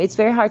It's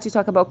very hard to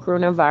talk about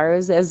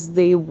coronavirus as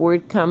the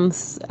word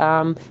comes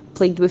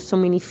plagued with so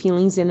many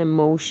feelings and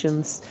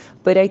emotions.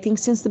 But I think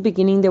since the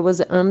beginning, there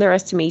was an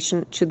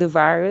underestimation to the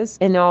virus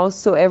and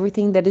also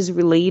everything that is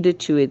related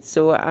to it.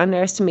 So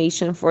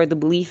underestimation for the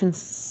belief in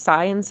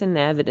science and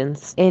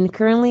evidence. And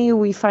currently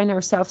we find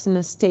ourselves in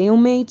a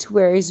stalemate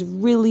where it's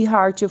really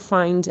hard to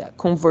find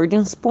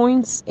convergence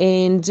points.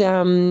 And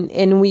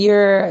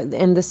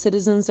the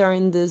citizens are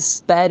in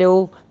this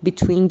battle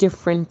between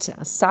different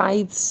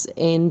sides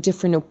and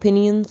different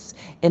opinions.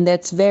 And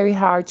that's very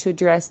hard to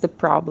address the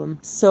problem.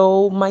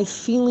 So my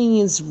feeling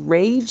is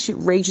rage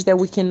that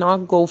we cannot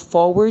go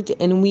forward,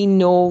 and we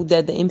know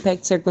that the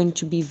impacts are going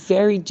to be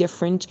very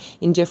different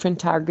in different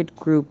target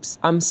groups.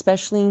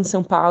 Especially in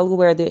São Paulo,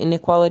 where the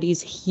inequality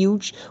is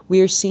huge,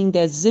 we are seeing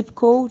that zip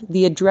code,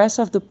 the address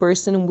of the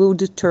person, will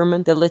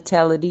determine the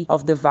lethality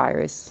of the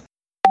virus.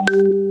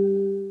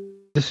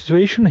 The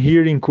situation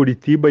here in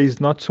Curitiba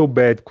is not so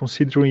bad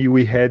considering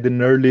we had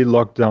an early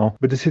lockdown,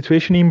 but the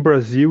situation in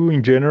Brazil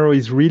in general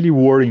is really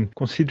worrying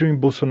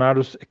considering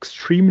Bolsonaro's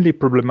extremely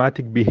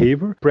problematic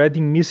behavior,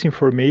 spreading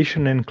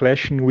misinformation and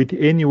clashing with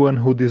anyone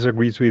who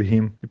disagrees with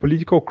him. The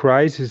political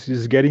crisis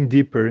is getting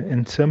deeper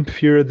and some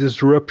fear a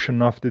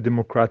disruption of the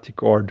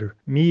democratic order.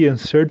 Me and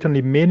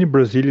certainly many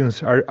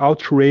Brazilians are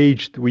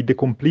outraged with the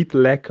complete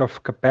lack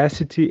of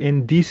capacity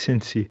and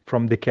decency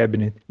from the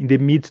cabinet in the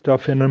midst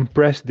of an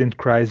unprecedented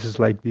crisis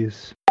like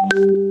this.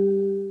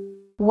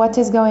 What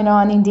is going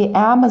on in the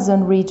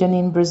Amazon region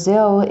in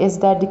Brazil is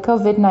that the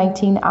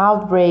COVID-19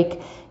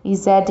 outbreak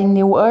is adding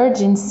new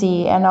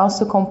urgency and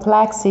also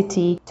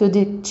complexity to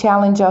the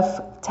challenge of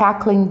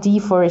tackling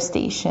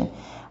deforestation.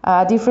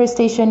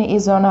 Deforestation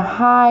is on a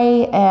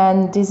high,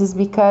 and this is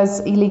because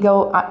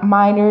illegal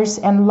miners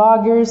and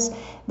loggers,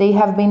 they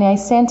have been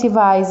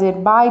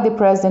incentivized by the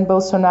President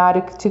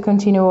Bolsonaro to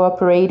continue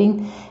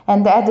operating,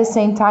 and at the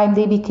same time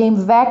they became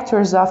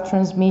vectors of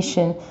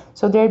transmission.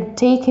 So they're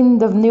taking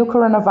the new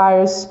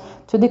coronavirus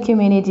to the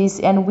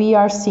communities, and we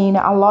are seeing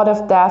a lot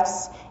of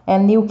deaths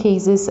and new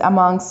cases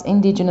amongst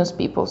indigenous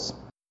peoples.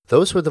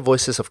 Those were the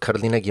voices of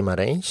Carolina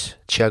Guimarães,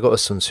 Tiago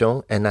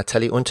Assunção, and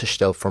Nathalie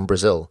Unterstel from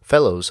Brazil,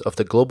 fellows of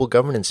the Global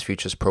Governance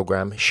Futures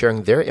program,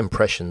 sharing their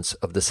impressions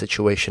of the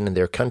situation in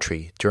their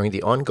country during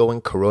the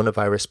ongoing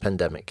coronavirus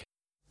pandemic.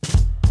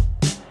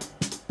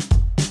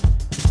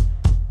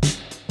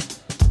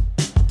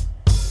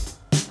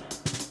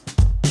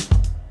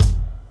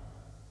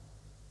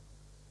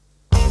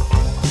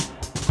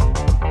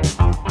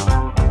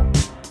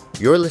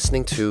 You're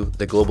listening to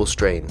The Global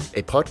Strain,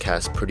 a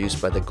podcast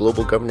produced by the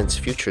Global Governance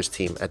Futures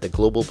team at the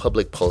Global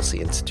Public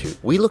Policy Institute.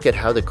 We look at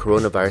how the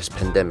coronavirus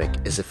pandemic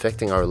is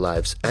affecting our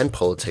lives and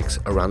politics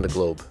around the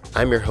globe.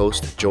 I'm your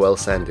host, Joel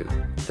Sandu.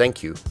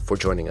 Thank you for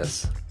joining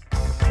us.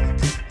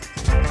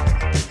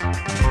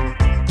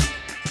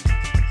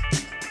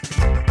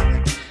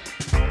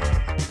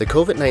 The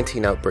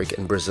COVID-19 outbreak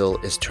in Brazil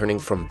is turning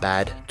from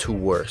bad to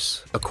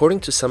worse.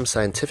 According to some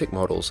scientific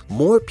models,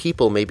 more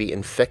people may be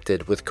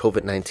infected with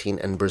COVID-19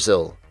 in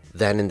Brazil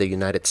than in the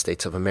United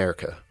States of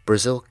America.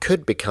 Brazil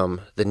could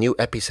become the new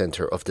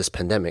epicenter of this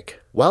pandemic.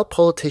 While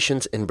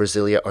politicians in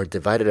Brasilia are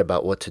divided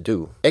about what to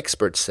do,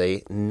 experts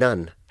say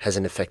none has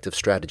an effective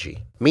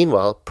strategy.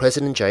 Meanwhile,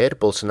 President Jair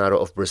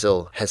Bolsonaro of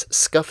Brazil has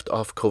scuffed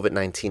off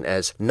COVID-19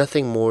 as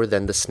nothing more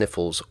than the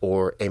sniffles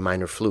or a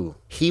minor flu.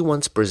 He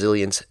wants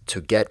Brazilians to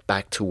get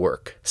back to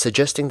work,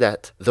 suggesting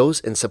that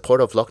those in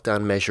support of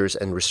lockdown measures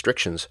and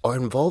restrictions are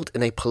involved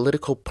in a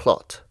political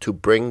plot to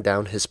bring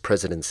down his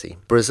presidency.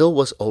 Brazil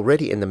was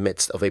already in the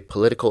midst of a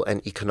political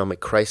and economic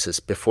crisis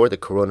before the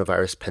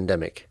coronavirus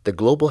pandemic. The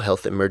global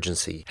health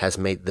emergency has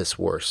made this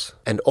worse.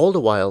 And all the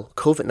while,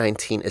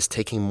 COVID-19 is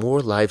taking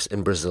more lives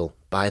in Brazil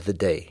by the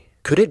day.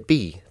 Could it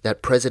be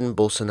that President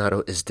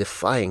Bolsonaro is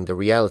defying the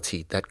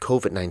reality that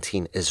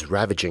COVID-19 is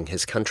ravaging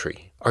his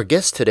country? Our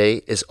guest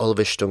today is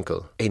Oliver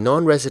Stunkel, a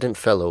non-resident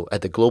fellow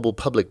at the Global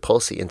Public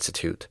Policy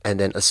Institute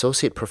and an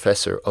associate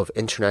professor of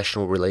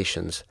international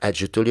relations at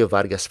Getúlio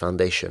Vargas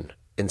Foundation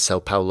in Sao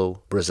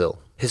Paulo, Brazil.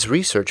 His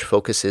research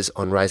focuses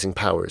on rising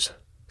powers,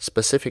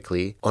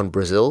 specifically on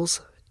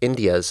Brazil's,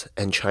 India's,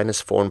 and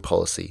China's foreign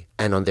policy,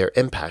 and on their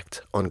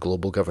impact on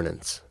global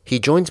governance. He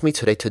joins me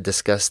today to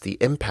discuss the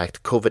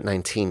impact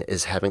COVID-19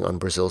 is having on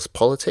Brazil's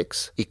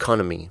politics,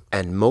 economy,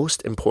 and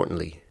most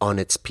importantly, on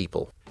its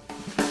people.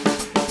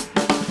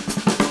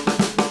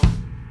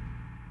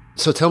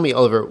 So tell me,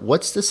 Oliver,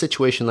 what's the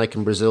situation like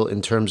in Brazil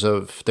in terms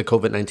of the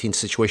COVID-19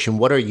 situation?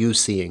 What are you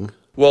seeing?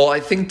 Well, I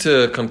think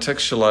to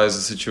contextualize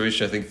the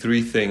situation, I think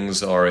three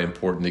things are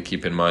important to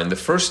keep in mind. The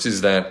first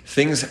is that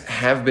things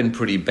have been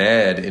pretty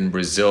bad in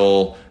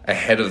Brazil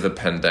ahead of the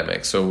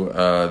pandemic.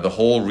 So the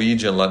whole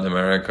region, Latin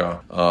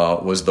America,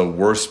 was the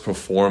worst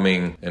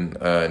performing in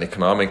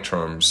economic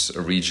terms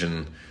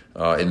region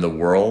in the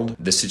world.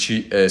 The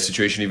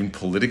situation even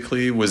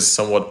politically was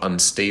somewhat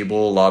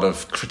unstable. A lot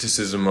of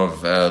criticism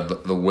of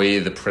the way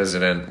the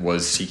president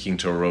was seeking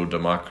to erode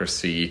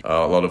democracy,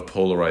 a lot of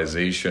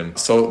polarization.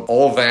 So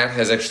all that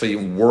has actually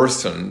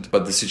worsened,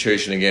 but the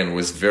situation again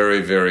was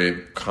very,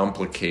 very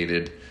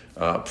complicated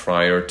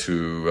prior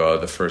to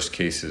the first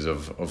cases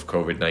of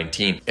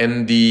COVID-19.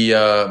 And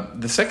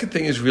the second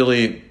thing is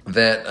really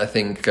that I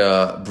think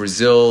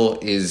Brazil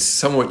is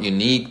somewhat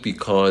unique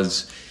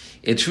because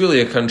it's really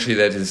a country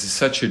that is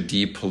such a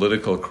deep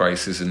political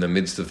crisis in the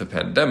midst of the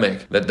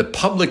pandemic that the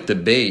public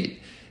debate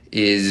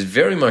is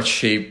very much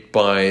shaped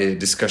by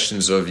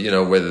discussions of,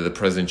 whether the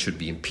president should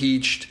be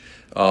impeached,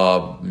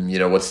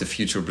 what's the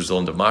future of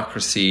Brazilian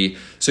democracy.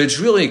 So it's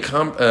really,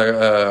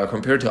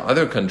 compared to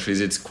other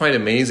countries, it's quite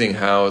amazing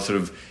how sort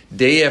of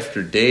day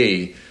after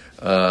day,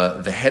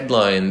 the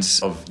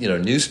headlines of,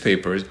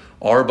 newspapers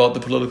are about the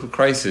political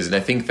crisis. And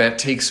I think that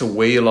takes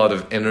away a lot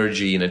of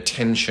energy and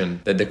attention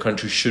that the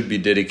country should be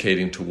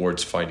dedicating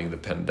towards fighting the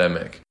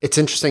pandemic. It's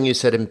interesting you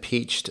said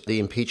the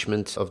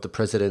impeachment of the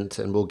president,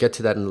 and we'll get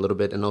to that in a little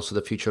bit, and also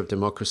the future of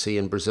democracy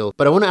in Brazil.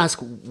 But I want to ask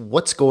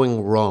what's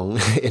going wrong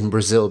in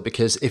Brazil,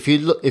 because if you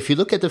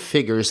look at the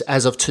figures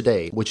as of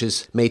today, which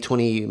is May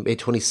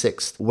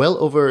 26th, well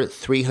over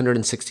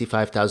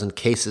 365,000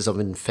 cases of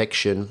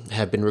infection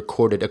have been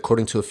recorded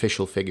according to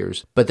official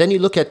figures. But then you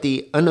look at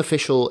the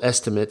unofficial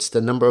estimates, the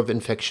number of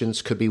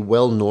infections could be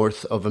well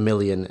north of 1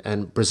 million,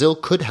 and Brazil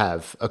could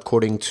have,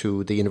 according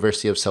to the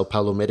University of Sao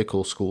Paulo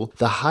Medical School,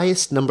 the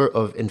highest number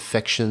of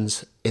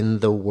infections in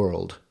the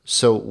world.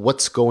 So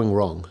what's going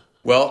wrong?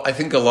 Well, I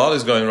think a lot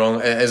is going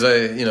wrong. As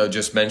I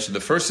just mentioned,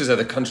 the first is that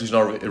the country's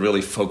not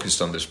really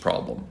focused on this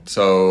problem.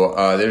 So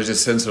there's a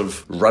sense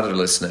of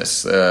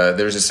rudderlessness.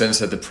 There's a sense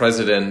that the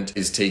president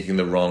is taking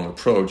the wrong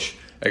approach.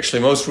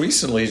 Actually, most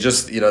recently,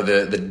 just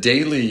the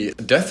daily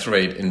death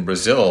rate in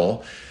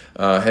Brazil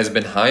has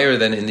been higher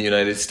than in the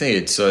United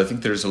States. So I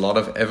think there's a lot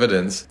of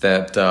evidence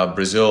that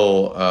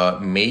Brazil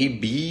may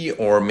be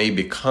or may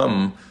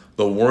become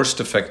the worst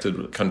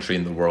affected country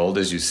in the world,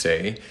 as you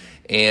say.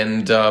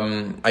 And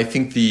I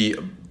think the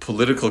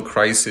political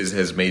crisis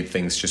has made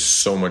things just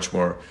so much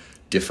more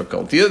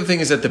difficult. The other thing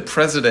is that the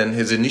president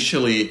has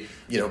initially,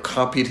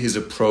 copied his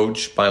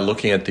approach by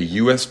looking at the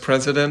U.S.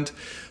 president.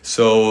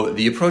 So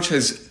the approach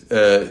has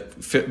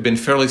been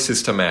fairly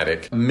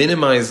systematic.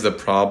 Minimize the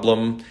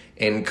problem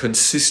and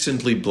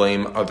consistently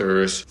blame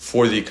others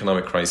for the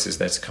economic crisis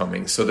that's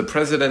coming. So the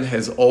president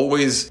has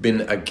always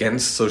been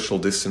against social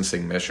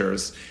distancing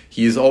measures.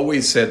 He has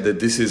always said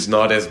that this is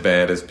not as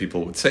bad as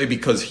people would say,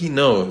 because he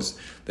knows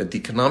that the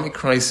economic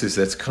crisis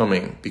that's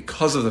coming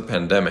because of the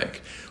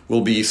pandemic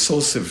will be so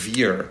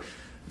severe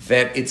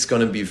that it's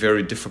going to be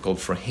very difficult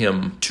for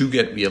him to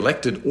get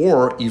reelected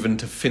or even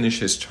to finish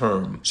his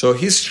term. So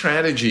his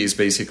strategy is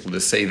basically to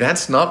say,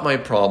 that's not my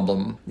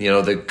problem.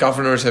 The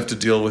governors have to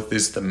deal with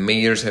this. The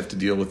mayors have to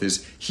deal with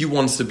this. He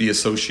wants to be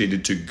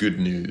associated to good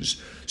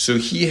news. So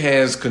he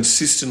has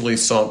consistently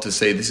sought to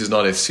say, this is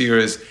not as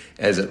serious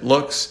as it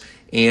looks.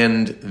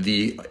 And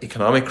the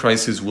economic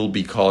crisis will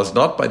be caused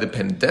not by the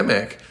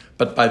pandemic,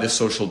 but by the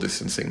social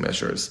distancing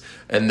measures.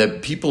 And the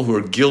people who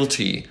are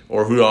guilty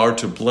or who are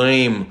to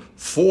blame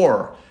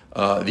for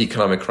the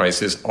economic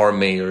crisis are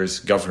mayors,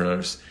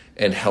 governors,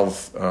 and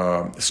health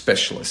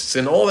specialists.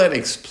 And all that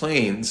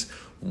explains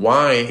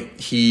why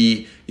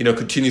he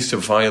continues to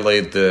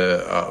violate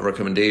the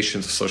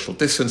recommendations of social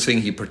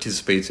distancing. He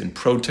participates in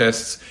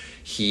protests.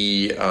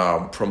 He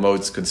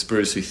promotes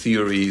conspiracy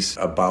theories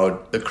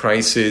about the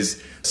crisis.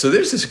 So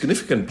there's a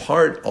significant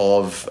part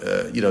of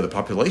the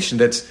population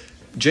that's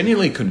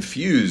genuinely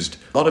confused.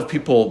 A lot of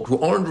people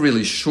who aren't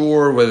really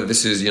sure whether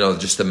this is,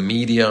 just the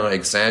media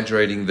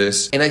exaggerating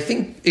this. And I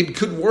think it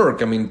could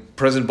work. I mean,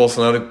 President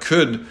Bolsonaro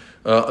could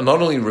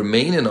not only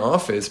remain in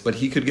office, but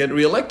he could get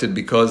reelected,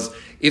 because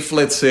if,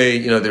 let's say,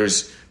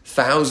 there's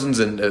thousands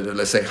and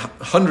let's say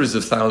hundreds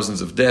of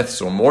thousands of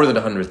deaths, or more than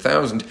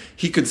 100,000,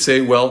 he could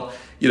say, well,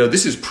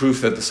 this is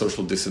proof that the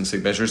social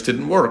distancing measures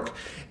didn't work.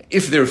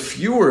 If there are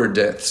fewer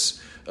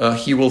deaths,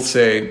 he will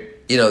say,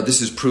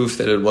 this is proof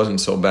that it wasn't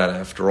so bad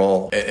after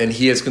all. And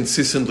he has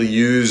consistently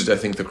used, I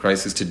think, the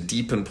crisis to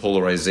deepen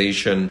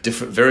polarization,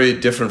 very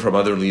different from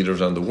other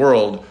leaders around the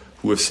world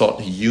who have sought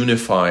to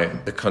unify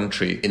the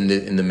country in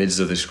the midst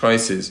of this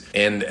crisis.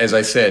 And as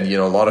I said,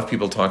 a lot of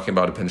people talking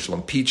about a potential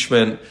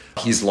impeachment.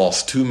 He's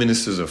lost 2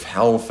 ministers of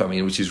health,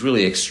 which is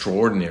really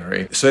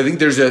extraordinary. So I think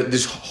there's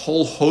this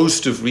whole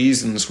host of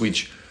reasons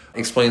which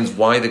explains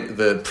why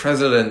the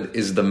president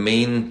is the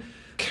main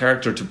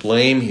character to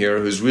blame here,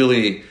 who's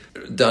really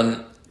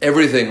done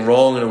everything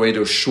wrong in a way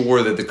to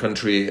assure that the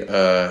country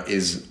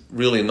is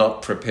really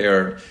not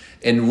prepared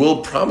and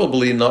will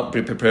probably not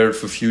be prepared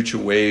for future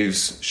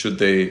waves should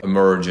they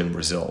emerge in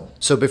Brazil.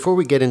 So before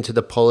we get into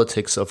the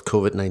politics of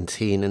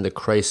COVID-19 and the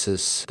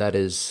crisis that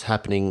is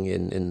happening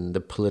in the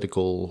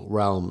political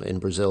realm in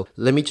Brazil,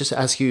 let me just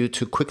ask you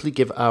to quickly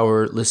give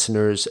our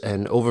listeners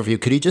an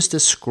overview. Could you just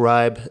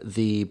describe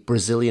the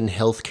Brazilian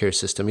healthcare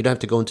system? You don't have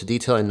to go into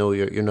detail. I know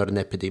you're not an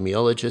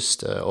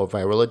epidemiologist or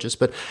virologist,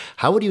 but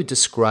how would you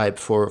describe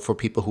for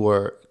people who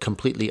are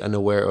completely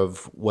unaware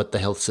of what the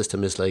health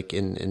system is like like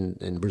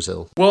in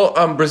Brazil?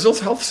 Well, Brazil's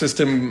health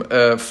system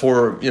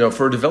for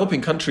a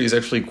developing country is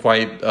actually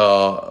quite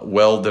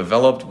well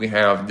developed.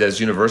 There's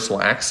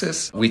universal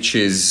access, which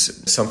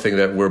is something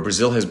where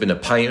Brazil has been a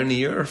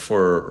pioneer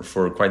for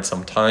quite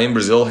some time.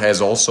 Brazil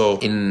has also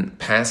in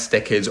past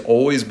decades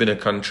always been a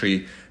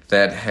country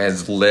that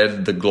has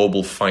led the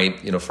global fight,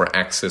 for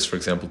access, for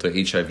example, to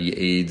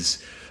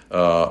HIV/AIDS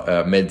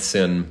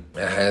medicine,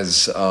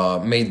 has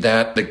made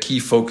that the key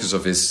focus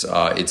of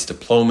its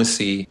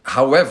diplomacy.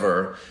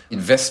 However,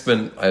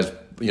 investment of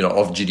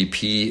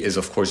GDP is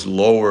of course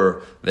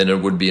lower than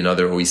it would be in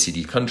other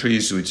OECD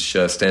countries, which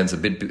stands a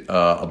bit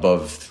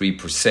above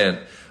 3%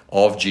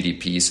 of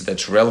GDP, so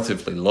that's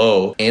relatively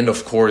low. And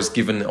of course,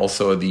 given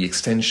also the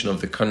extension of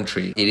the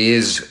country, it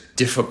is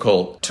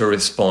difficult to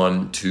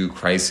respond to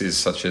crises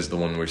such as the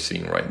one we're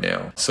seeing right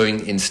now. So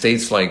in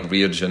states like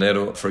Rio de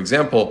Janeiro, for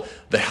example,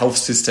 the health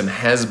system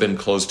has been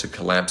close to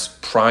collapse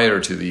prior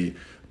to the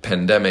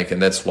pandemic,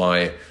 and that's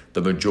why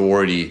the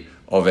majority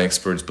of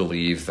experts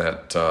believe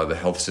that the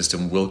health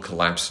system will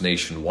collapse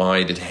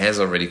nationwide. It has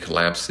already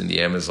collapsed in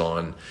the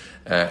Amazon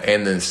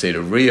and in the state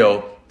of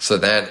Rio. So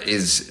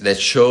that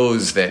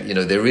shows that,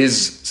 there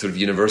is sort of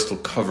universal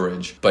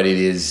coverage, but it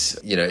is,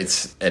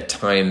 it's at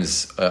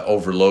times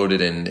overloaded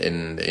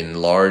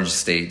in large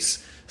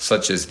states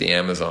such as the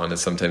Amazon. It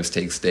sometimes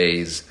takes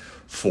days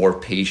for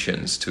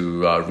patients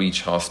to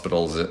reach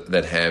hospitals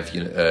that have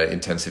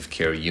intensive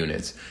care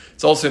units.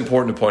 It's also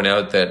important to point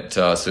out that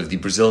sort of the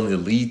Brazilian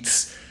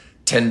elites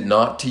tend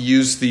not to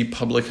use the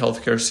public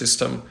healthcare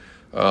system.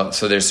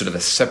 So there's sort of a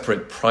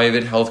separate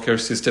private healthcare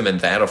system, and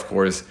that, of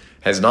course,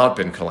 has not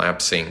been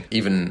collapsing,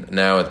 even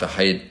now at the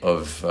height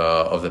of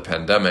the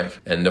pandemic.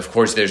 And of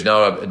course, there's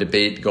now a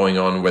debate going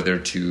on whether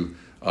to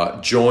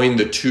join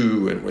the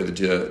two and whether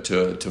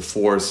to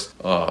force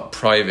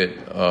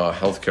private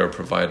healthcare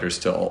providers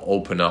to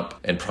open up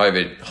and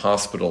private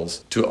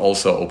hospitals to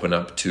also open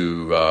up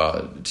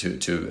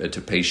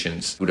to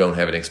patients who don't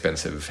have an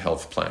expensive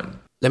health plan.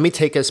 Let me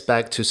take us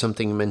back to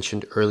something you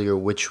mentioned earlier,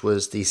 which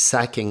was the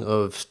sacking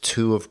of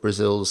two of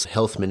Brazil's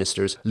health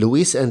ministers.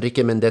 Luis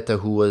Henrique Mandetta,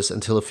 who was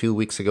until a few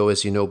weeks ago,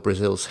 as you know,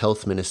 Brazil's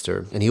health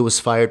minister, and he was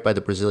fired by the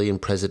Brazilian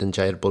president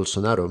Jair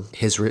Bolsonaro.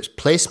 His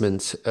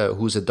replacement,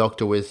 who's a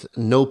doctor with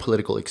no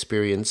political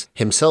experience,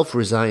 himself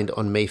resigned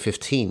on May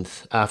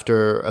 15th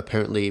after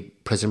apparently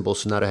President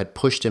Bolsonaro had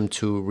pushed him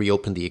to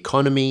reopen the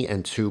economy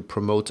and to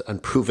promote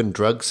unproven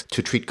drugs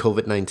to treat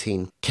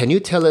COVID-19. Can you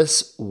tell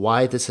us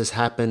why this has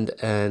happened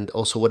and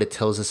also what it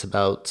tells us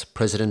about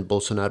President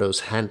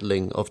Bolsonaro's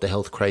handling of the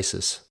health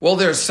crisis? Well,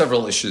 there are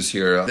several issues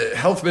here. The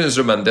health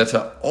minister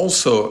Mandetta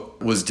also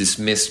was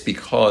dismissed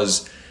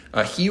because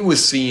he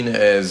was seen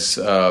as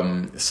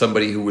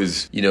somebody who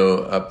was,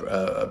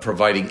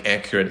 providing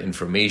accurate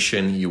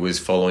information. He was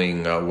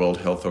following World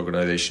Health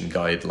Organization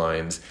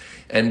guidelines.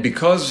 And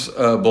because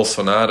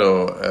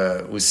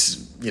Bolsonaro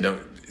was,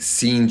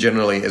 seen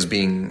generally as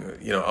being,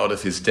 out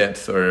of his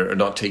depth or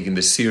not taking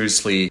this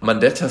seriously,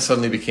 Mandetta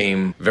suddenly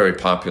became very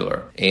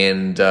popular,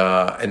 and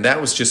that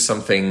was just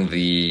something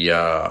the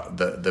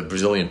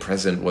Brazilian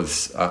president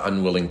was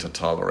unwilling to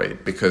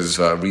tolerate, because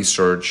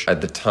research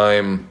at the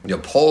time,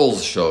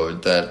 polls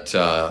showed that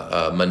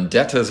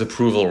Mandetta's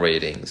approval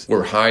ratings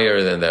were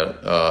higher than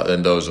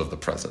those of the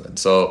president.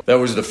 So that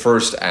was the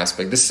first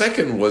aspect. The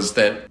second was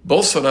that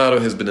Bolsonaro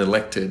has been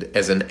elected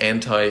as an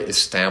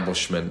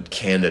anti-establishment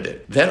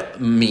candidate. That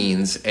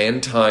means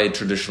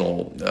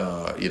anti-traditional,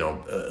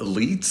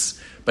 elites,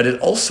 but it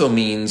also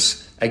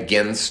means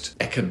against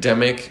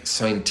academic,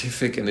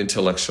 scientific, and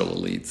intellectual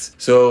elites.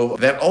 So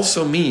that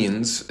also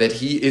means that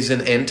he is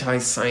an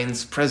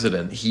anti-science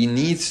president. He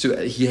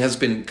has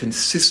been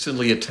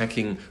consistently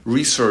attacking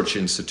research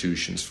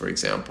institutions, for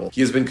example.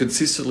 He has been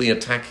consistently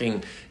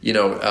attacking,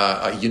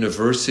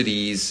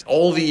 universities,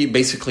 all the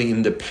basically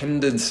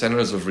independent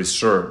centers of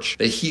research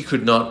that he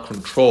could not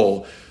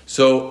control.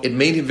 So it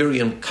made him very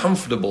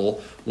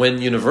uncomfortable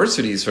when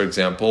universities, for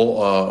example,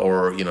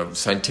 or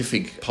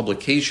scientific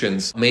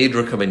publications made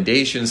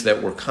recommendations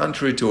that were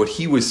contrary to what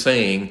he was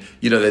saying,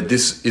 that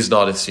this is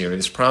not a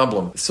serious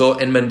problem. So,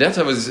 and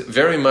Mandetta was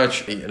very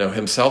much,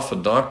 himself a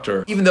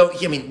doctor, even though,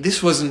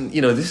 this wasn't,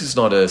 this is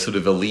not a sort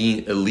of a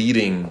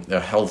leading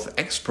health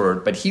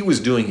expert, but he was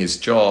doing his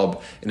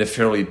job in a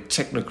fairly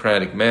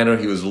technocratic manner.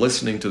 He was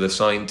listening to the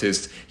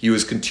scientists. He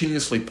was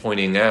continuously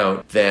pointing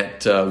out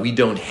that we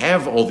don't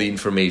have all the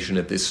information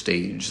at this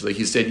stage. So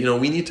he said,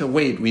 we need to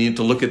wait. We need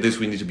to look at this.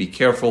 We need to be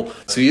careful.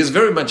 So he is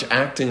very much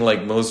acting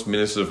like most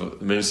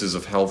ministers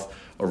of health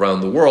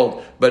around the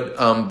world. But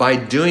by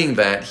doing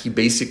that, he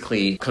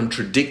basically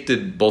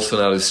contradicted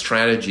Bolsonaro's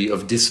strategy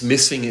of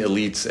dismissing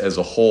elites as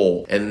a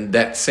whole. And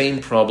that same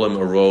problem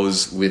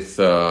arose with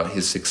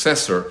his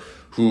successor,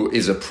 who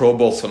is a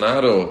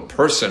pro-Bolsonaro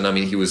person.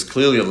 He was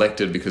clearly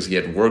elected because he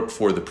had worked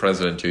for the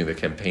president during the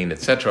campaign,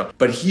 etc.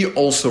 But he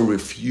also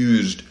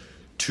refused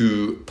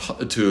to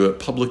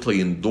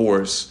publicly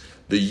endorse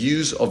the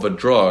use of a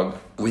drug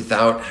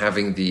without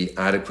having the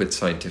adequate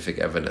scientific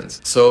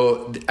evidence.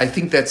 So I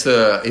think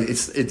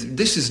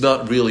this is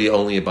not really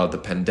only about the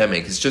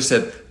pandemic. It's just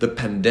that the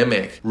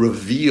pandemic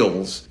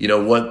reveals,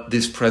 what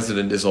this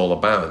president is all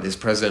about. This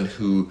president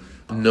who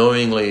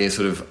knowingly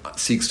sort of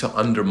seeks to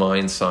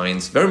undermine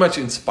science, very much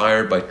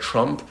inspired by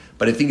Trump,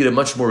 but I think in a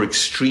much more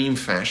extreme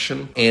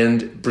fashion.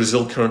 And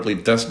Brazil currently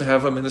doesn't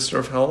have a minister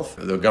of health.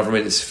 The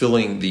government is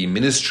filling the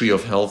Ministry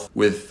of Health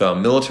with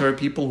military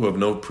people who have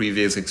no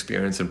previous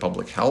experience in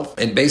public health.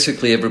 And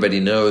basically everybody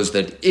knows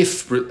that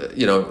if,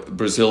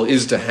 Brazil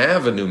is to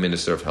have a new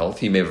minister of health,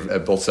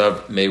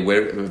 Bolsonaro may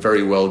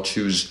very well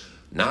choose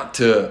not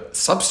to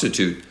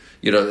substitute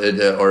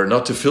or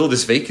not to fill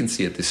this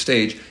vacancy at this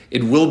stage.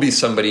 It will be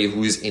somebody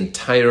who is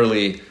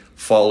entirely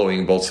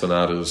following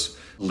Bolsonaro's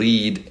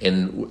lead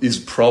and is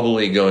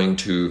probably going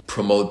to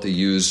promote the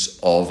use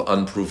of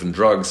unproven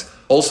drugs.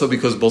 Also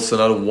because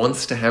Bolsonaro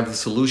wants to have the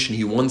solution.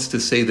 He wants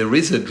to say there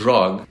is a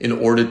drug in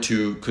order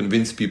to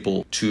convince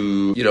people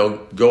to,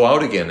 go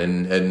out again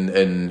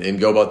and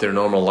go about their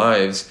normal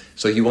lives.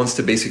 So he wants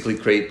to basically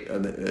create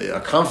a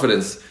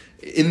confidence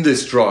in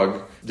this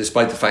drug,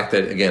 despite the fact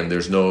that, again,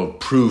 there's no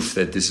proof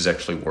that this is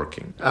actually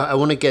working. I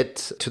want to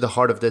get to the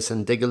heart of this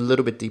and dig a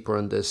little bit deeper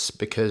on this,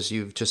 because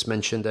you've just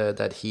mentioned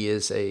that he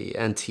is a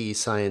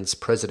anti-science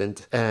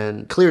president.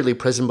 And clearly,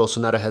 President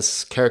Bolsonaro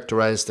has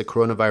characterized the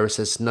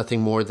coronavirus as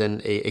nothing more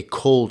than a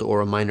cold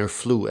or a minor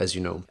flu, as you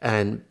know.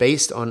 And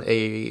based on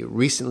a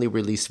recently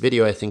released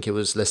video, I think it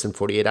was less than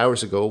 48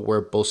 hours ago,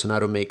 where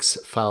Bolsonaro makes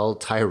foul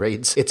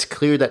tirades, it's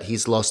clear that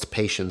he's lost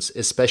patience,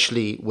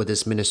 especially with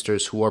his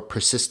ministers who are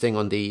persisting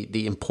on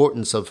the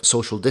importance of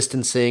social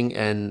distancing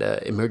and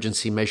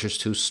emergency measures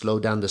to slow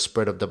down the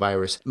spread of the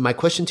virus. My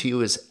question to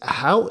you is,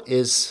 how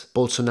is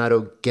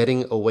Bolsonaro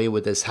getting away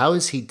with this? How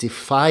is he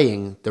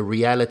defying the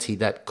reality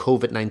that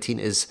COVID-19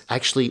 is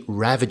actually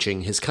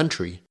ravaging his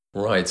country?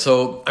 Right.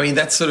 So,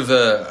 that's sort of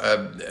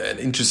an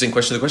interesting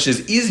question. The question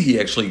is he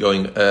actually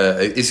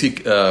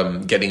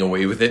getting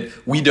away with it?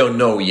 We don't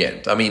know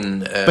yet.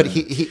 But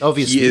he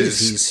obviously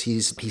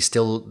he's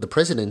still the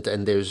president,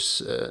 and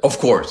there's... Of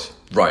course.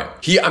 Right.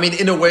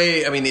 In a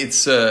way,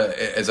 it's,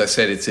 as I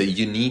said, it's a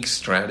unique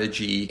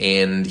strategy,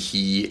 and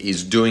he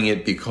is doing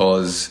it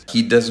because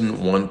he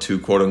doesn't want to,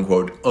 quote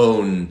unquote,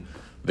 own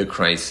the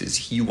crisis.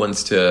 He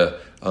wants to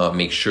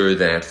make sure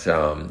that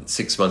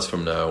 6 months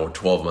from now or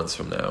 12 months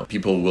from now,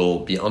 people will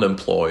be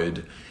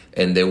unemployed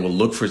and they will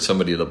look for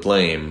somebody to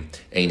blame.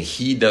 And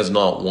he does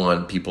not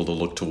want people to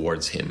look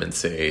towards him and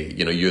say,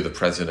 you're the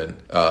president,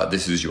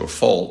 this is your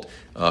fault.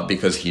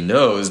 Because he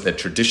knows that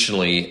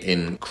traditionally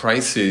in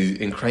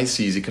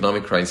crises,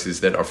 economic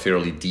crises that are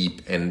fairly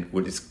deep, and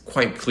it's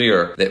quite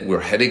clear that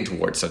we're heading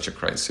towards such a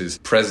crisis,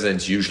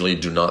 presidents usually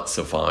do not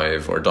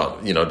survive or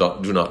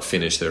do not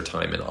finish their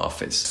time in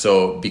office.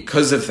 So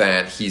because of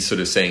that, he's sort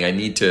of saying, I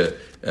need to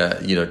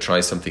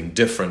try something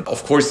different.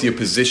 Of course, the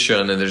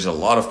opposition, and there's a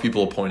lot of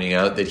people pointing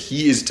out that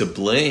he is to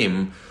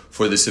blame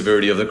for the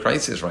severity of the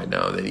crisis right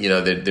now.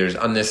 That there's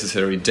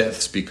unnecessary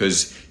deaths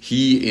because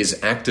he is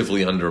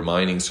actively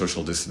undermining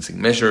social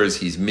distancing measures.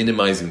 He's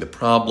minimizing the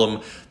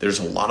problem. There's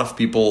a lot of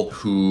people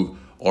who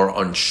are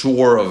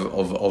unsure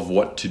of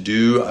what to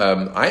do.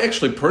 I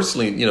actually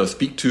personally,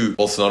 speak to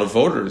Bolsonaro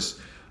voters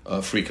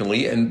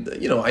frequently, and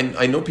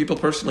I know people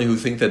personally who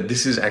think that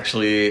this is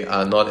actually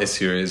not as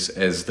serious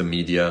as the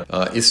media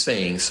is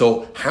saying.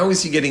 So how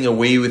is he getting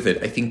away with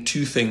it? I think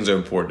two things are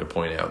important to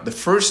point out. The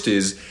first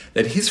is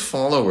that his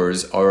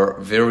followers are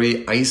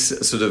very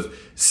sort of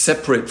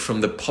separate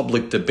from the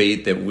public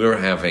debate that we're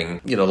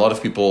having. A lot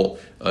of people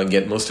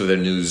get most of their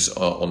news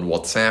on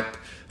WhatsApp.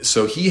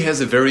 So he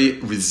has a very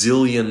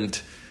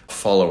resilient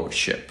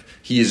followership.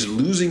 He is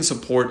losing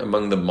support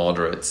among the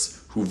moderates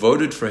who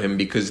voted for him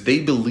because they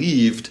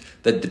believed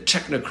that the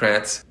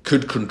technocrats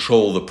could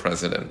control the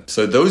president.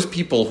 So those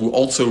people who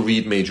also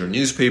read major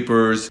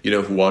newspapers,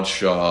 who watch,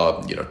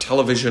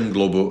 television,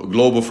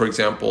 Globo, for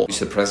example, which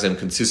the president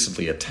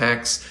consistently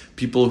attacks,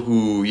 people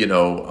who,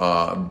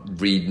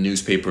 read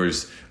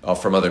newspapers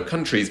from other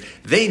countries,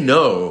 they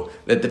know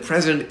that the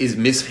president is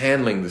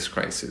mishandling this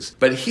crisis.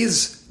 But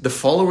the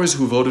followers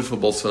who voted for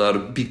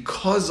Bolsonaro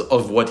because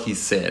of what he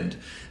said,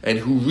 and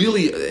who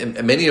really,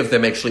 many of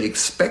them actually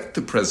expect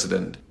the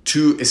president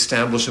to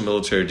establish a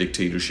military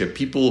dictatorship,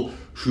 people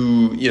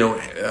who,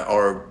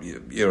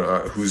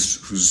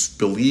 whose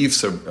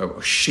beliefs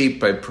are shaped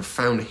by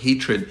profound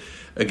hatred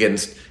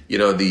against, the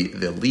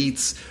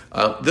elites,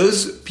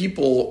 those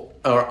people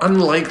are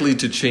unlikely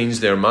to change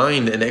their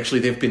mind. And actually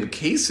there have been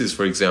cases,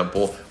 for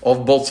example,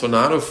 of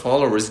Bolsonaro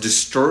followers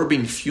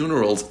disturbing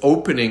funerals,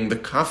 opening the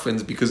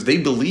coffins because they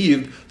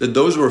believed that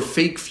those were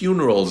fake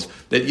funerals,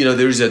 that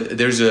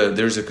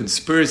there's a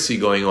conspiracy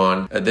going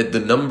on, that the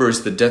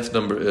numbers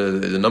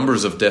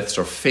of deaths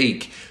are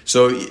fake.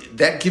 So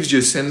that gives you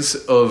a sense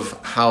of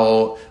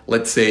how,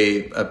 let's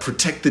say,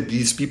 protected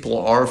these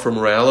people are from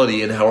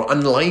reality and how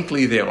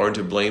unlikely they are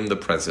to blame the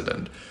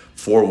president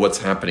for what's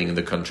happening in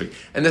the country.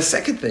 And the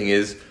second thing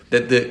is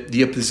that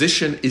the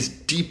opposition is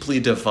deeply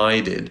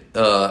divided.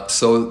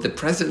 So the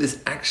president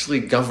is actually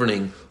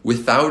governing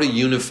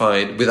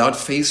without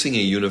facing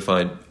a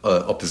unified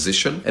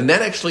opposition. And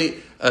that actually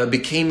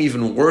became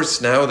even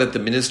worse now that the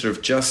Minister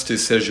of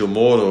Justice, Sergio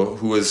Moro,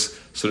 who was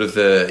sort of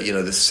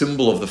the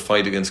symbol of the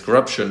fight against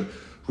corruption,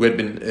 who had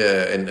been,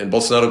 and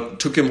Bolsonaro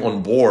took him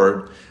on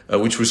board,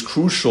 which was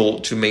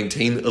crucial to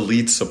maintain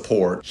elite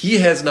support. He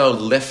has now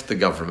left the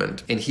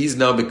government, and he's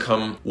now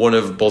become one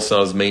of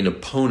Bolsonaro's main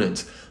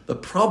opponents. The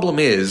problem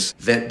is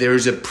that there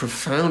is a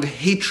profound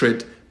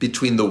hatred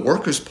between the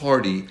Workers'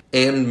 Party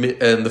and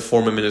the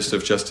former Minister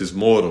of Justice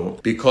Moro,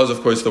 because,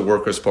 of course, the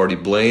Workers' Party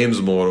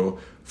blames Moro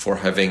for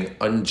having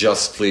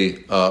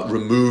unjustly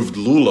removed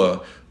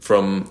Lula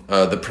from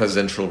the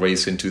presidential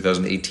race in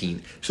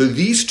 2018. So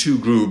these two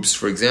groups,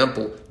 for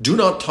example, do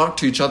not talk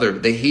to each other.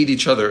 They hate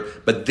each other,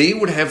 but they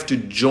would have to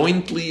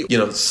jointly,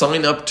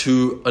 sign up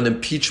to an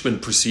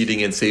impeachment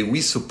proceeding and say, we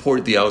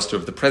support the ouster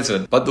of the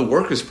president. But the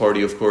Workers'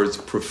 Party, of course,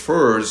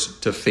 prefers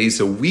to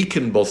face a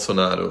weakened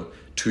Bolsonaro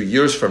 2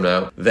 years from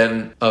now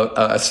than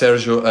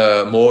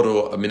Sergio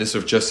Moro, a Minister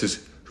of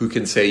Justice, who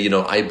can say,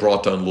 I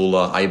brought down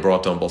Lula, I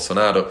brought down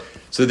Bolsonaro.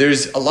 So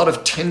there's a lot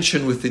of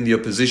tension within the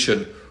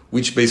opposition,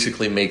 which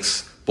basically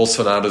makes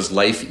Bolsonaro's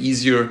life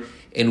easier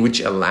and which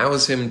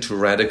allows him to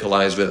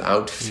radicalize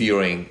without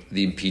fearing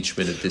the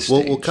impeachment at this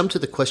stage. We'll come to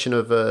the question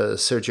of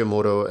Sergio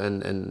Moro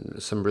and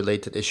some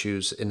related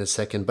issues in a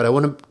second, but I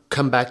want to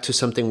come back to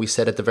something we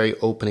said at the very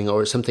opening,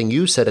 or something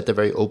you said at the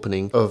very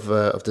opening of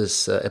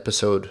this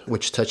episode,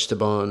 which touched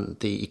upon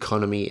the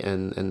economy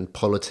and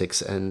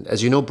politics. And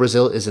as you know,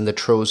 Brazil is in the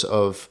throes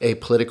of a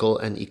political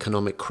and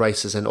economic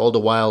crisis, and all the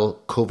while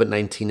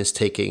COVID-19 is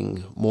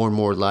taking more and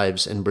more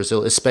lives in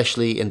Brazil,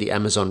 especially in the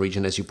Amazon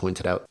region, as you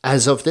pointed out.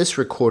 As of this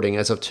recording,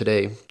 as of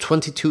today,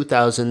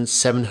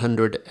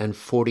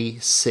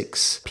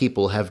 22,746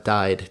 people have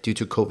died due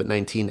to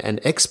COVID-19, and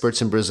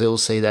experts in Brazil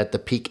say that the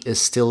peak is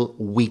still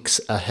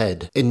weeks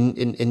ahead.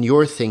 In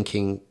your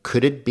thinking,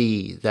 could it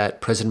be that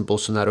President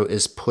Bolsonaro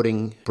is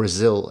putting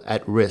Brazil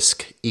at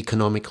risk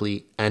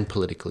economically and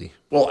politically?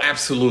 Well,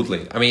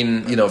 absolutely. I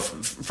mean,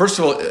 first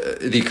of all,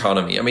 the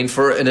economy. I mean,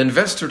 for an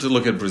investor to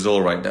look at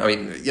Brazil right now,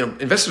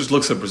 investors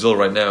looks at Brazil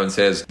right now and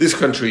says, this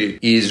country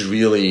is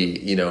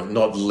really,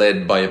 not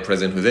led by a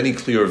president with any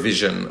clear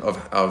vision of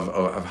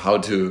how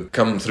to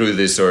come through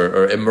this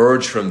or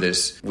emerge from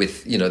this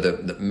with,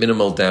 the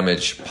minimal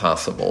damage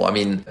possible. I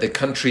mean, the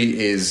country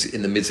is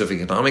in the midst of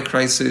economic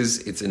crisis.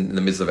 It's in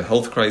the midst of a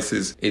health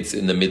crisis. It's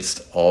in the midst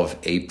of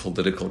a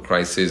political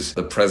crisis.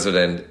 The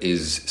president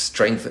is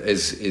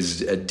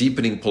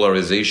deepening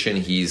polarization.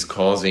 He's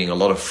causing a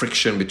lot of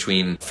friction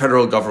between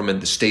federal government,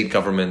 the state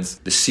governments,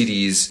 the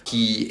cities.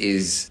 He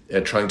is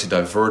trying to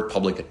divert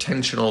public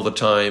attention all the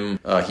time.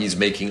 He's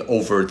making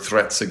overt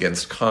threats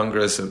against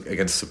Congress,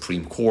 against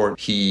Supreme Court.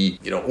 He,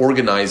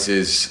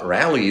 organizes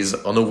rallies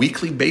on a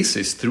weekly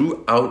basis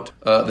throughout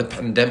the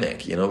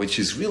pandemic, which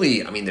is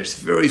really, there's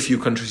very few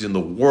countries in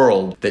the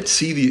world that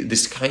see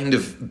this kind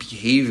of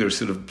behavior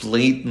sort of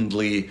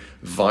blatantly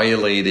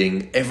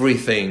violating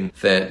everything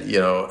that,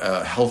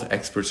 health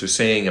experts are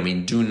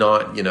saying. Do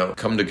not,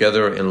 come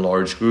together in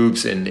large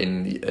groups and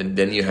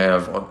then you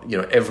have,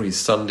 every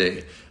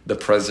Sunday the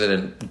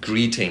president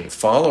greeting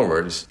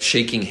followers,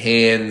 shaking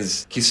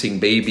hands, kissing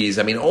babies.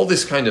 All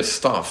this kind of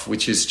stuff,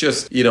 which is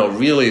just,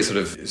 really sort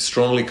of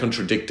strongly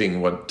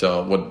contradicting what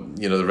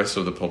the rest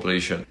of the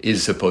population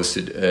is supposed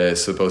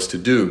to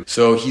do.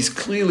 So he's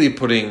clearly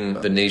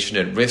putting the nation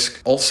at risk,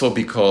 also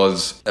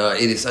because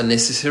it is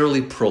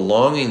unnecessarily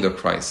prolonging the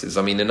crisis.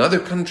 In other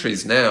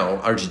countries now,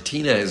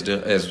 Argentina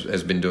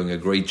has been doing a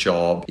great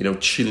job.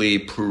 Chile,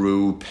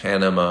 Peru,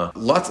 Panama,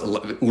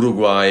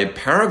 Uruguay,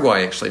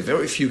 Paraguay, actually,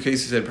 very few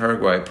cases in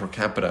Paraguay per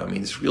capita.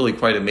 It's really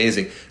quite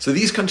amazing. So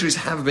these countries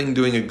have been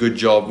doing a good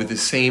job with the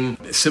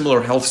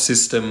similar health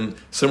system,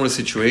 similar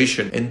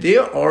situation, and they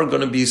are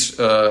going to be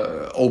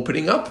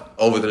opening up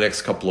over the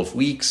next couple of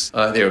weeks.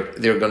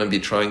 They're going to be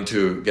trying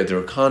to get their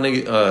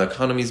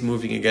economies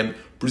moving again.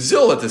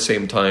 Brazil, at the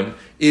same time,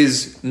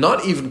 is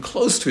not even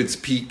close to its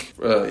peak.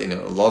 A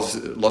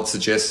lot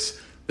suggests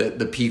that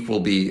the peak will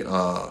be,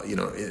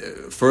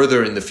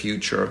 further in the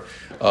future.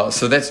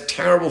 So that's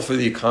terrible for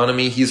the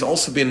economy. He's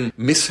also been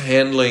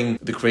mishandling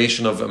the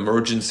creation of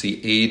emergency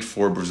aid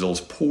for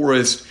Brazil's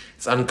poorest.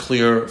 It's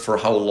unclear for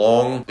how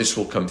long this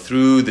will come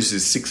through. This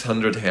is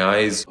 600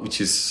 reais, which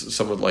is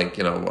somewhat like,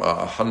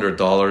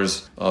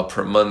 $100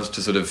 per month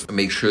to sort of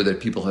make sure that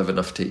people have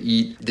enough to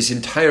eat. This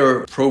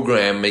entire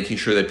program, making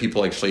sure that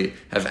people actually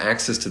have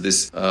access to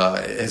this,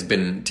 has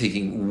been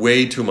taking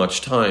way too much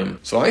time.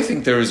 So I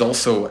think there is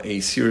also a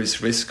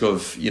serious risk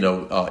of,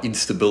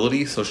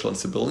 instability, social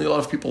instability. A lot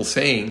of people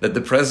saying that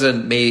the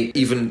president may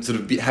even sort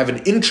of have an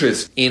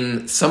interest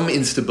in some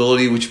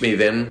instability, which may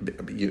then,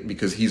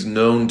 because he's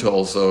known to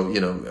also,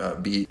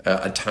 be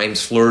at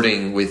times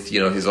flirting with,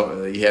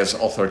 he has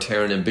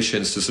authoritarian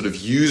ambitions to sort of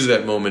use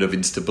that moment of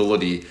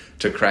instability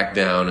to crack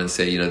down and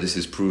say, this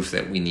is proof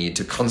that we need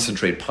to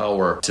concentrate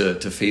power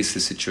to face the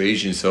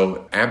situation.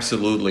 So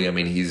absolutely, I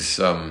mean, he's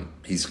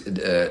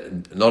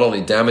not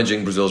only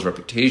damaging Brazil's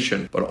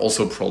reputation, but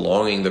also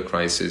prolonging the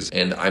crisis.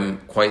 And I'm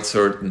quite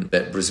certain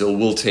that Brazil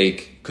will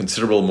take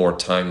considerable more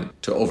time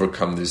to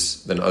overcome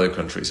this than other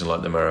countries in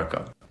Latin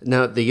America.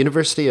 Now, the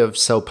University of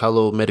Sao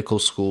Paulo Medical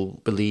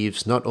School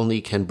believes not only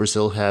can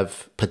Brazil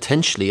have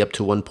potentially up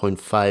to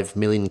 1.5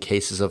 million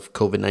cases of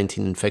COVID-19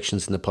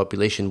 infections in the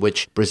population,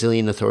 which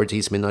Brazilian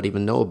authorities may not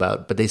even know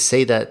about, but they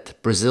say that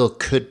Brazil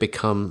could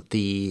become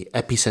the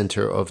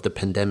epicenter of the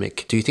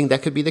pandemic. Do you think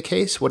that could be the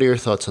case? What are your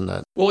thoughts on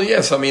that? Well,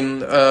 yes. I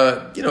mean,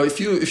 if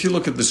you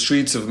look at the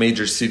streets of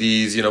major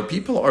cities,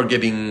 people are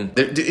getting.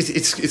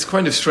 It's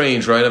kind of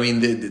strange, right? I mean,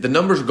 the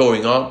numbers are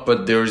going up,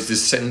 but there's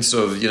this sense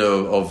of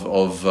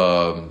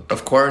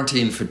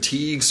quarantine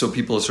fatigue. So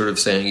people are sort of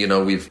saying,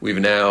 we've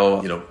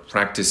now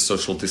practiced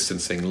social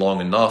distancing long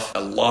enough.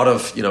 A lot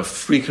of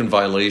frequent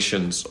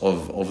violations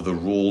of the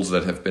rules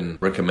that have been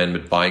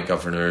recommended by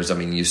governors. I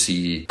mean, you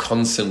see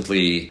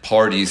constantly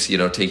parties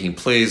taking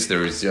place.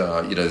 There's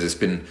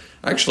been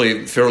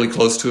actually fairly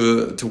close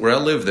to where I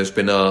live. There's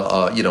been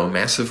a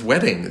massive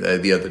wedding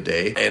the other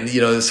day, and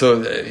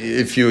so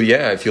if you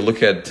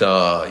look at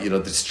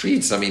the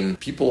streets, I mean,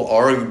 people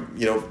are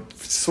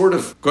sort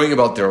of going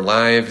about their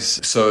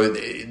lives. So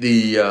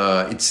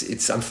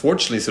it's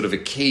unfortunately sort of a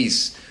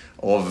case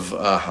of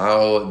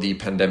how the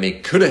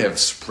pandemic could have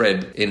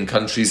spread in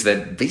countries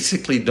that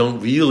basically don't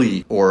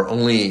really or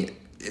only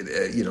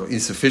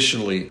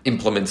insufficiently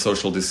implement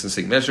social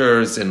distancing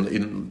measures. And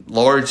in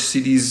large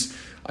cities,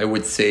 I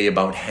would say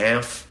about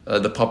half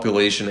the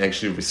population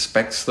actually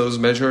respects those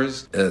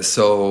measures. Other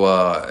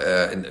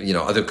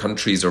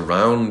countries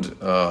around,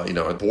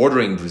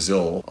 bordering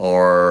Brazil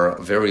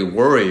are very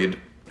worried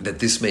that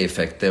this may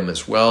affect them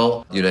as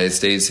well. The United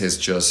States has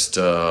just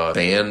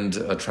banned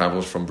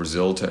travel from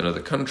Brazil to another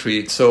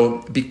country.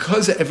 So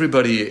because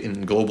everybody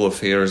in global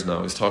affairs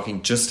now is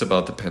talking just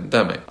about the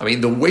pandemic, I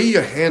mean, the way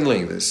you're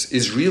handling this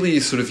is really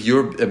sort of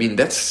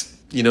that's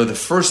the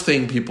first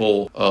thing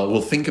people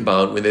will think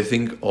about when they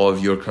think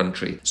of your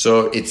country.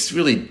 So it's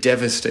really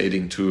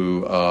devastating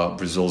to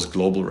Brazil's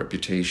global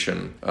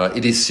reputation.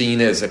 It is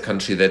seen as a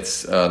country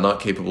that's not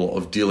capable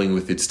of dealing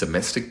with its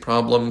domestic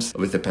problems,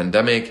 with the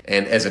pandemic.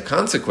 And as a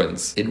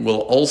consequence, it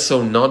will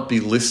also not be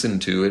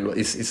listened to.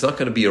 It's not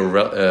going to be a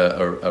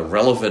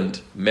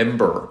relevant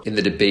member in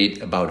the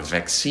debate about a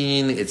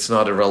vaccine. It's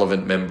not a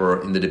relevant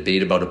member in the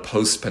debate about a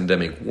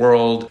post-pandemic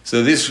world.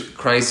 So this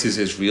crisis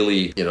has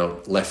really,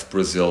 left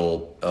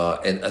Brazil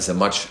and as a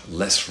much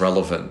less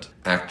relevant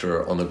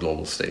actor on the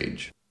global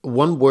stage.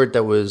 One word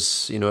that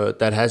was,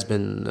 that has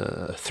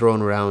been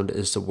thrown around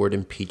is the word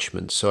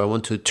impeachment. So I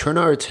want to turn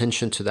our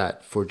attention to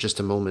that for just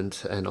a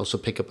moment and also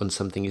pick up on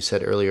something you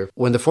said earlier.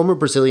 When the former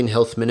Brazilian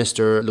health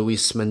minister,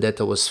 Luis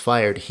Mandetta, was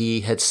fired,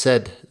 he had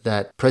said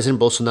that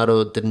President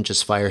Bolsonaro didn't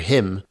just fire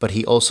him, but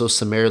he also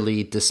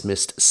summarily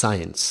dismissed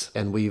science.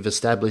 And we've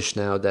established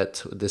now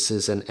that this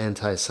is an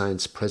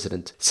anti-science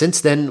president.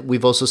 Since then,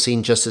 we've also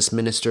seen Justice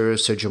Minister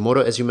Sergio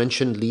Moro, as you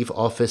mentioned, leave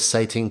office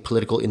citing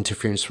political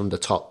interference from the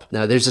top.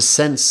 Now, there's a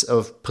sense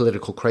of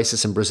political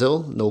crisis in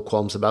Brazil, no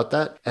qualms about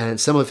that. And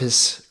some of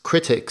his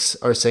critics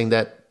are saying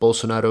that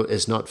Bolsonaro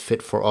is not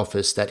fit for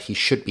office, that he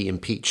should be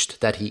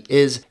impeached, that he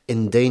is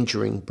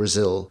endangering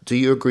Brazil. Do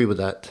you agree with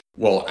that?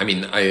 Well, I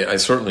mean, I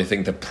certainly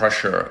think the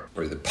pressure,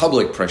 or the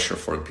public pressure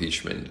for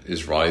impeachment,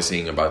 is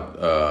rising.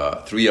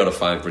 About 3 out of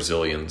 5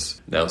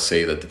 Brazilians now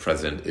say that the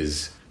president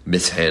is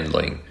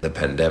mishandling the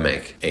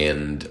pandemic.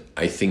 And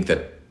I think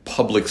that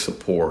public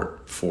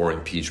support for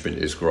impeachment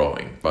is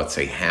growing. About,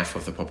 say, half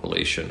of the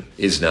population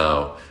is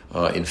now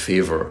in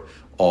favor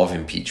of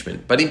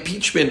impeachment. But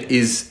impeachment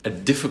is a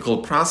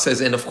difficult process.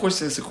 And of course,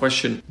 there's a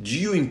question, do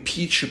you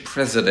impeach a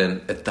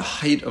president at the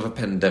height of a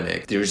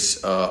pandemic?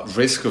 There's a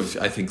risk of,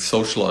 I think,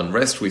 social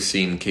unrest. We've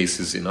seen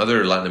cases in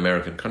other Latin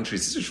American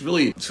countries. It's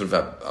really sort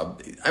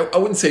of I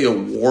wouldn't say a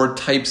war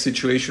type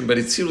situation, but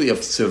it's really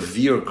a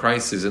severe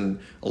crisis. And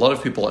a lot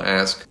of people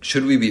ask,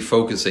 should we be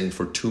focusing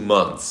for 2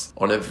 months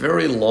on a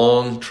very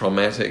long,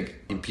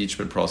 traumatic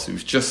impeachment process?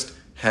 We've just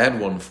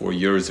had one 4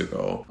 years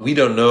ago. We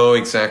don't know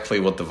exactly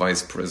what the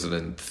vice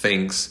president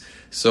thinks.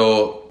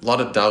 So a lot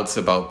of doubts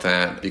about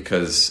that,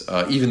 because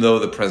even though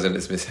the president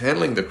is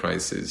mishandling the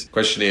crisis, the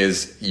question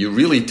is, you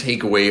really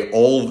take away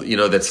all,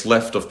 that's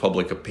left of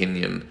public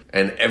opinion,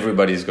 and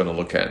everybody's going to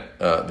look at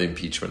the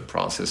impeachment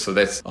process. So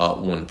that's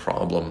one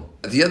problem.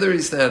 The other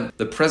is that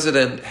the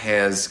president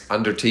has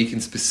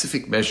undertaken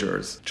specific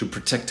measures to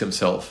protect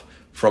himself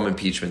from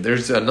impeachment.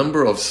 There's a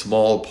number of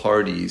small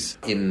parties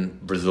in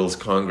Brazil's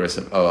Congress,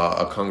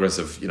 a Congress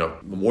of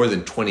more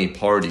than 20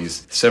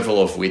 parties,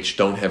 several of which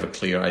don't have a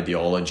clear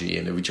ideology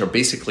and which are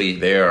basically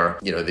there,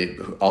 they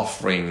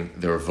offering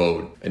their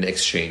vote in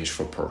exchange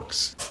for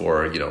perks,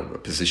 for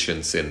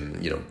positions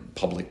in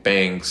public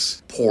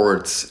banks,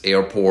 ports,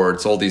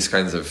 airports, all these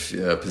kinds of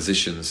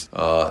positions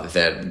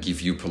that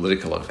give you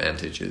political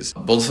advantages.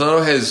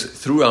 Bolsonaro has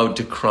throughout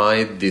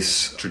decried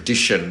this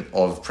tradition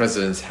of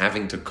presidents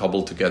having to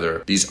cobble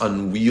together these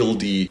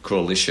unwieldy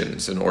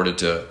coalitions in order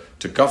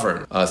to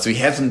govern. So he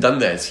hasn't done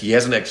that. He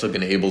hasn't actually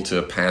been able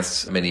to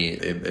pass many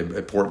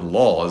important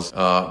laws.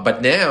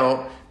 But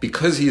now,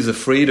 because he's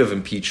afraid of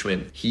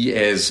impeachment, he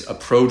has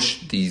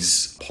approached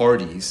these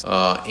parties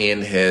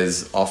and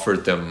has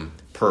offered them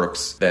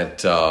perks that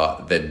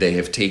they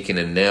have taken,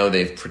 and now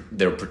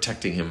they're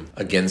protecting him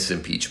against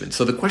impeachment.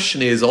 So the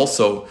question is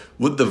also,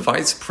 would the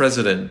vice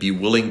president be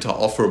willing to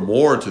offer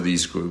more to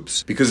these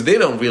groups? Because they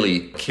don't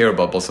really care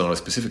about Bolsonaro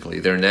specifically.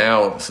 They're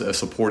now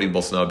supporting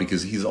Bolsonaro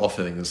because he's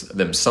offering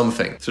them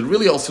something. So it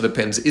really also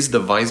depends, is the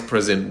vice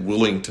president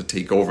willing to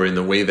take over in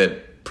the way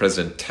that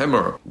President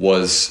Temer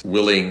was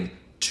willing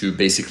to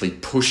basically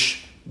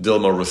push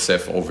Dilma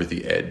Rousseff over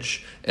the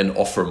edge and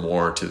offer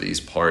more to these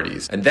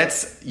parties? And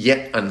that's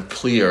yet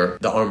unclear.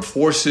 The armed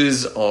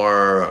forces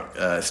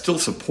are still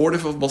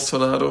supportive of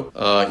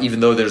Bolsonaro,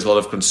 even though there's a lot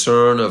of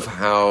concern of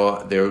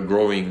how their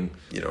growing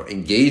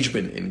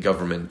engagement in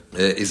government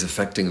is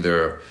affecting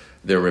their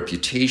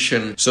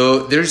reputation.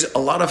 So there's a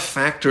lot of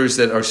factors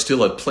that are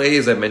still at play.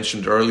 As I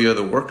mentioned earlier,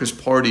 the Workers'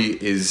 Party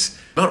is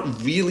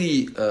not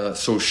really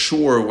so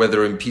sure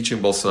whether impeaching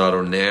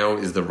Bolsonaro now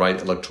is the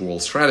right electoral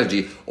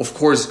strategy. Of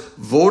course,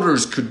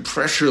 voters could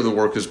pressure the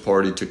Workers'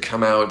 Party to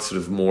come out sort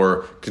of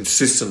more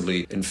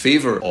consistently in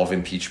favor of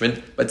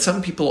impeachment. But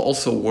some people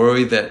also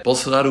worry that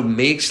Bolsonaro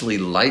may actually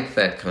like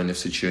that kind of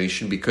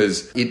situation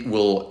because it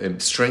will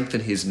strengthen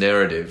his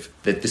narrative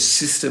that the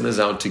system is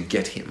out to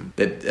get him,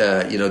 that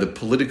the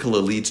political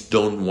elites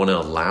don't want to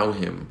allow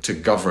him to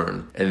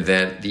govern, and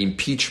that the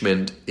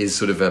impeachment is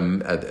sort of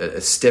a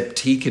step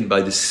taken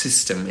by the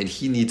system and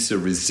he needs to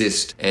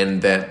resist,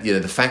 and that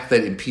the fact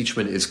that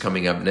impeachment is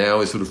coming up now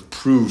is sort of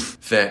proof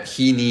that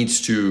he needs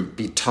to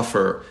be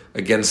tougher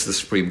against the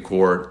Supreme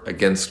Court,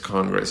 against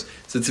Congress.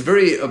 So it's a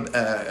very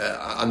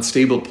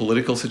unstable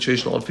political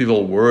situation. A lot of people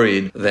are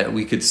worried that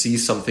we could see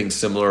something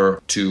similar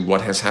to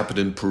what has happened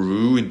in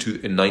Peru in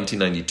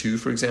 1992,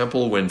 for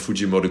example, when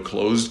Fujimori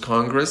closed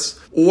Congress,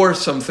 or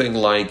something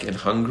like in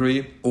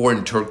Hungary or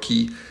in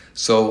Turkey.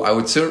 So I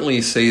would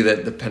certainly say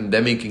that the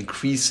pandemic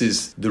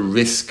increases the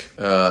risk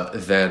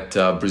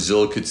that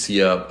Brazil could see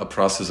a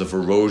process of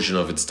erosion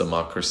of its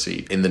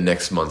democracy in the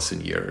next months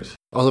and years.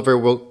 Oliver,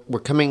 we're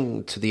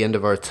coming to the end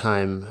of our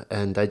time,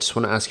 and I just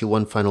want to ask you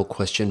one final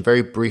question,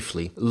 very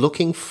briefly.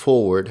 Looking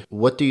forward,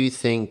 what do you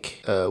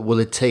think will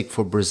it take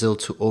for Brazil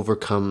to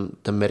overcome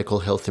the medical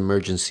health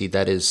emergency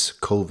that is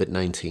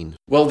COVID-19?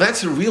 Well,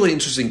 that's a really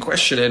interesting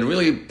question, and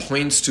really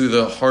points to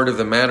the heart of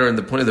the matter. And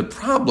the point of the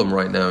problem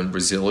right now in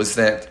Brazil is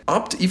that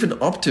even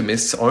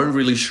optimists aren't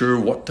really sure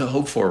what to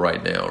hope for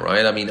right now,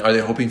 right? I mean, are they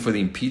hoping for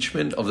the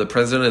impeachment of the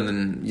president,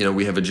 and then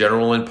we have a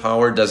general in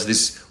power?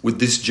 Would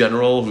this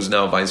general, who's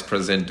now vice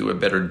president, do a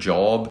better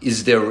job?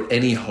 Is there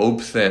any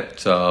hope that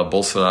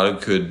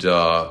Bolsonaro could,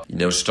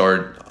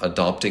 start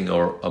adopting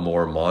a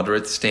more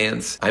moderate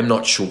stance? I'm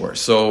not sure.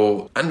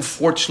 So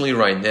unfortunately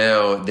right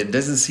now, there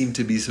doesn't seem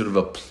to be sort of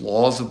a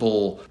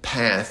plausible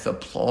path, a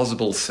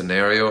plausible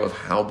scenario of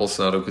how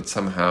Bolsonaro could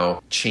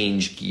somehow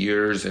change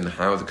gears and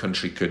how the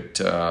country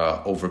could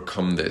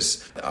overcome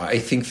this. I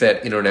think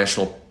that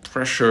international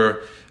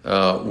pressure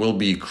will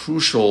be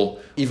crucial,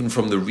 even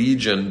from the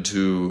region,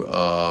 to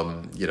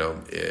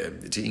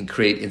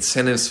create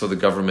incentives for the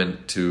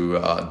government to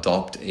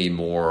adopt a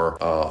more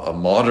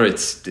moderate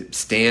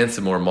stance,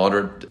 a more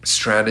moderate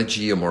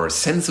strategy, a more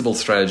sensible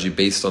strategy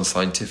based on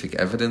scientific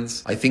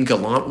evidence. I think a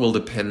lot will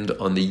depend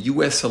on the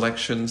U.S.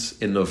 elections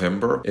in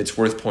November. It's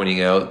worth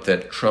pointing out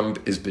that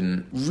Trump has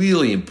been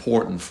really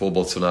important for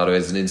Bolsonaro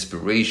as an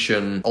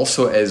inspiration,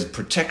 also as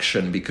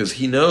protection, because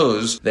he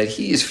knows that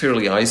he is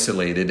fairly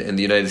isolated, and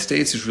the United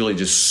States is really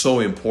just so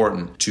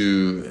important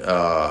to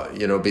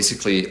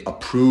basically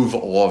approve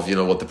of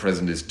what the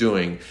president is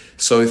doing.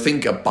 So I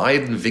think a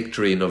Biden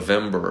victory in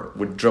November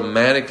would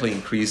dramatically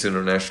increase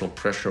international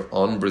pressure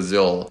on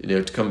Brazil,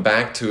 to come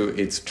back to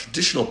its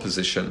traditional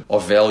position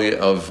of value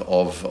of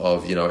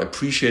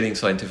appreciating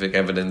scientific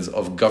evidence,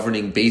 of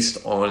governing based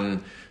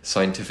on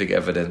scientific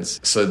evidence.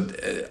 So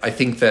I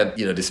think that,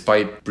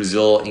 despite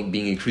Brazil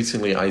being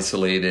increasingly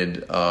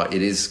isolated,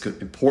 it is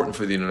important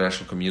for the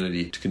international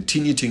community to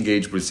continue to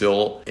engage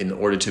Brazil in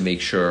order to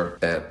make sure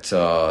that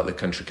the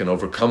country can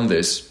overcome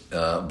this.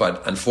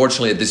 But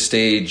unfortunately, at this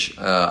stage,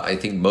 I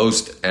think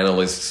most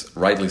analysts,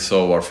 rightly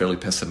so, are fairly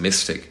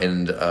pessimistic.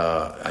 And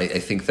I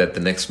think that the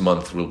next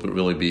month will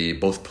really be,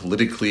 both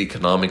politically,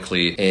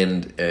 economically,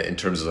 and in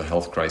terms of the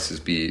health crisis,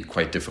 be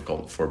quite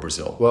difficult for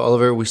Brazil. Well,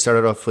 Oliver, we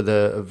started off with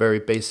a very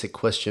basic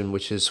question,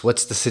 which is,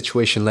 what's the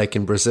situation like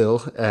in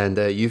Brazil? And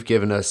you've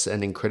given us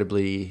an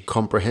incredibly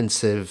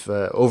comprehensive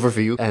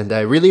overview. And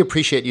I really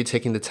appreciate you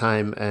taking the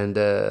time.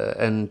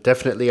 And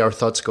definitely our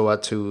thoughts go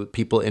out to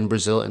people in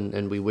Brazil,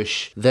 and we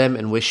wish them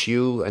and wish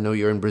you, I know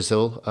you're in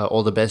Brazil,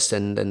 all the best,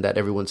 and that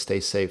everyone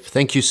stays safe.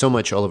 Thank you so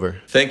much,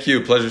 Oliver. Thank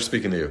you. Pleasure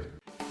speaking to you.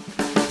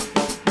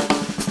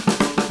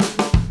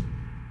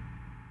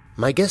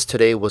 My guest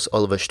today was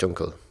Oliver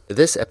Stunkel.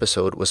 This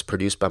episode was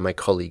produced by my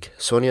colleague,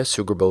 Sonia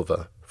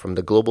Sugrabova, from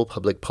the Global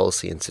Public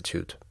Policy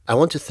Institute. I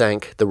want to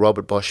thank the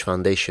Robert Bosch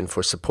Foundation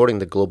for supporting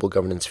the Global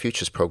Governance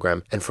Futures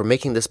program and for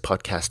making this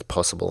podcast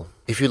possible.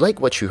 If you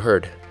like what you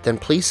heard, then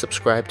please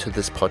subscribe to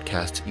this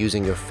podcast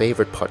using your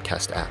favorite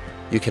podcast app.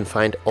 You can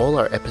find all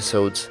our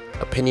episodes,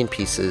 opinion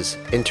pieces,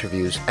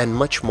 interviews, and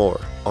much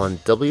more on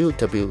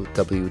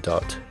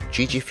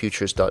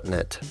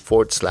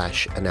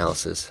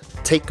www.ggfutures.net/analysis.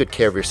 Take good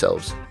care of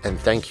yourselves, and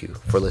thank you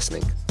for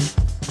listening.